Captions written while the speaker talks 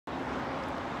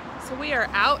So we are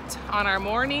out on our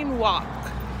morning walk.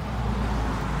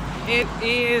 It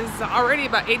is already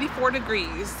about 84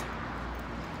 degrees,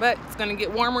 but it's gonna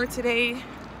get warmer today.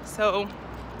 So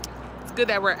it's good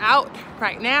that we're out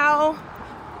right now,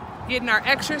 getting our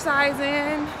exercise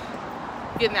in,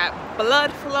 getting that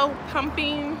blood flow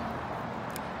pumping,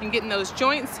 and getting those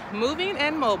joints moving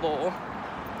and mobile.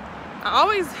 I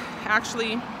always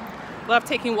actually love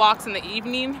taking walks in the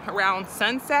evening around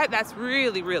sunset. That's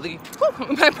really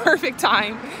my perfect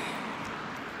time.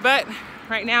 But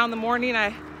right now in the morning,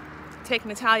 I take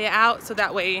Natalia out so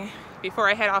that way before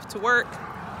I head off to work,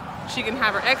 she can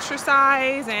have her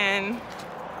exercise. And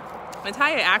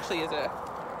Natalia actually is a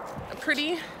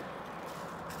pretty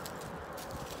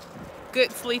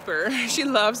good sleeper. She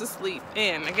loves to sleep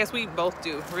in. I guess we both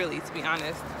do, really, to be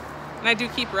honest. And I do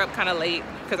keep her up kind of late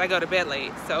because I go to bed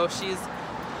late. So she's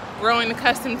growing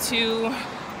accustomed to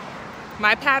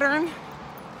my pattern.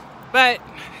 But,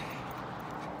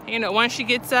 you know, once she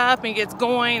gets up and gets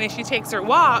going and she takes her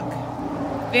walk,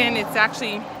 then it's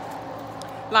actually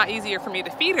a lot easier for me to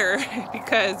feed her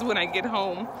because when I get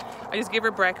home, I just give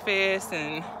her breakfast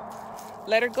and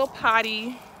let her go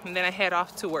potty, and then I head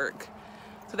off to work.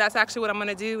 So that's actually what I'm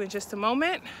gonna do in just a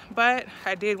moment. But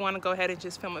I did want to go ahead and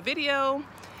just film a video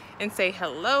and say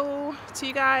hello to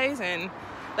you guys and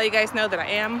let you guys know that I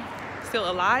am still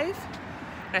alive.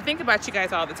 And I think about you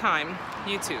guys all the time.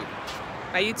 YouTube.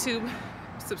 My YouTube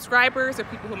subscribers or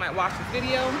people who might watch this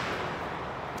video.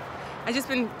 I've just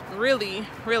been really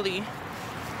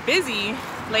busy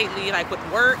lately, like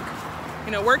with work,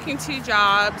 you know, working 2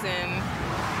 jobs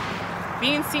and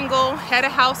being single, head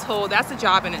of household. That's a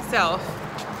job in itself.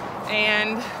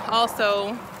 And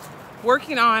also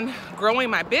working on growing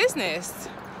my business.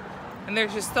 And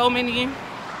there's just so many,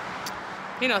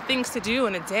 you know, things to do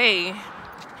in a day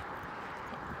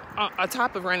on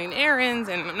top of running errands.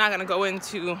 And I'm not gonna go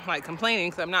into like complaining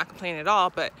because I'm not complaining at all,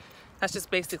 but that's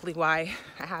just basically why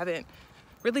I haven't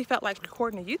really felt like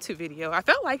recording a YouTube video. I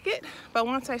felt like it, but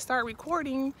once I start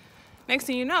recording, next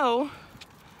thing you know,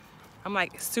 I'm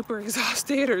like super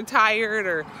exhausted or tired,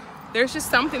 or there's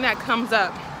just something that comes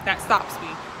up that stops me.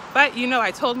 But you know,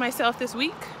 I told myself this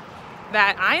week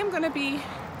that I am gonna be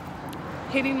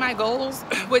hitting my goals,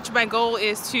 which my goal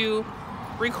is to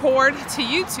record to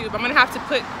YouTube. I'm gonna have to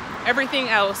put everything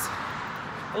else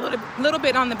a little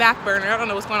bit on the back burner. I don't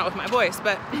know what's going on with my voice,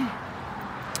 but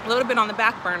a little bit on the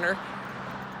back burner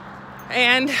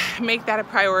and make that a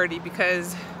priority,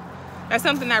 because that's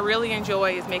something I really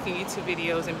enjoy, is making YouTube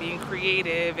videos and being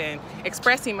creative and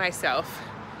expressing myself.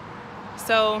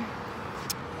 So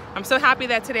I'm so happy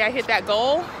that today I hit that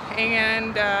goal.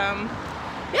 And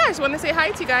yeah, I just want to say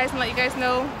hi to you guys and let you guys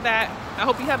know that I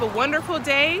hope you have a wonderful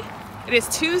day. It is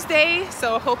Tuesday,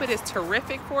 so I hope it is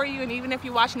terrific for you. And even if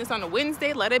you're watching this on a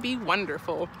Wednesday, let it be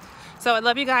wonderful. So I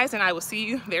love you guys, and I will see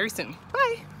you very soon.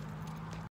 Bye.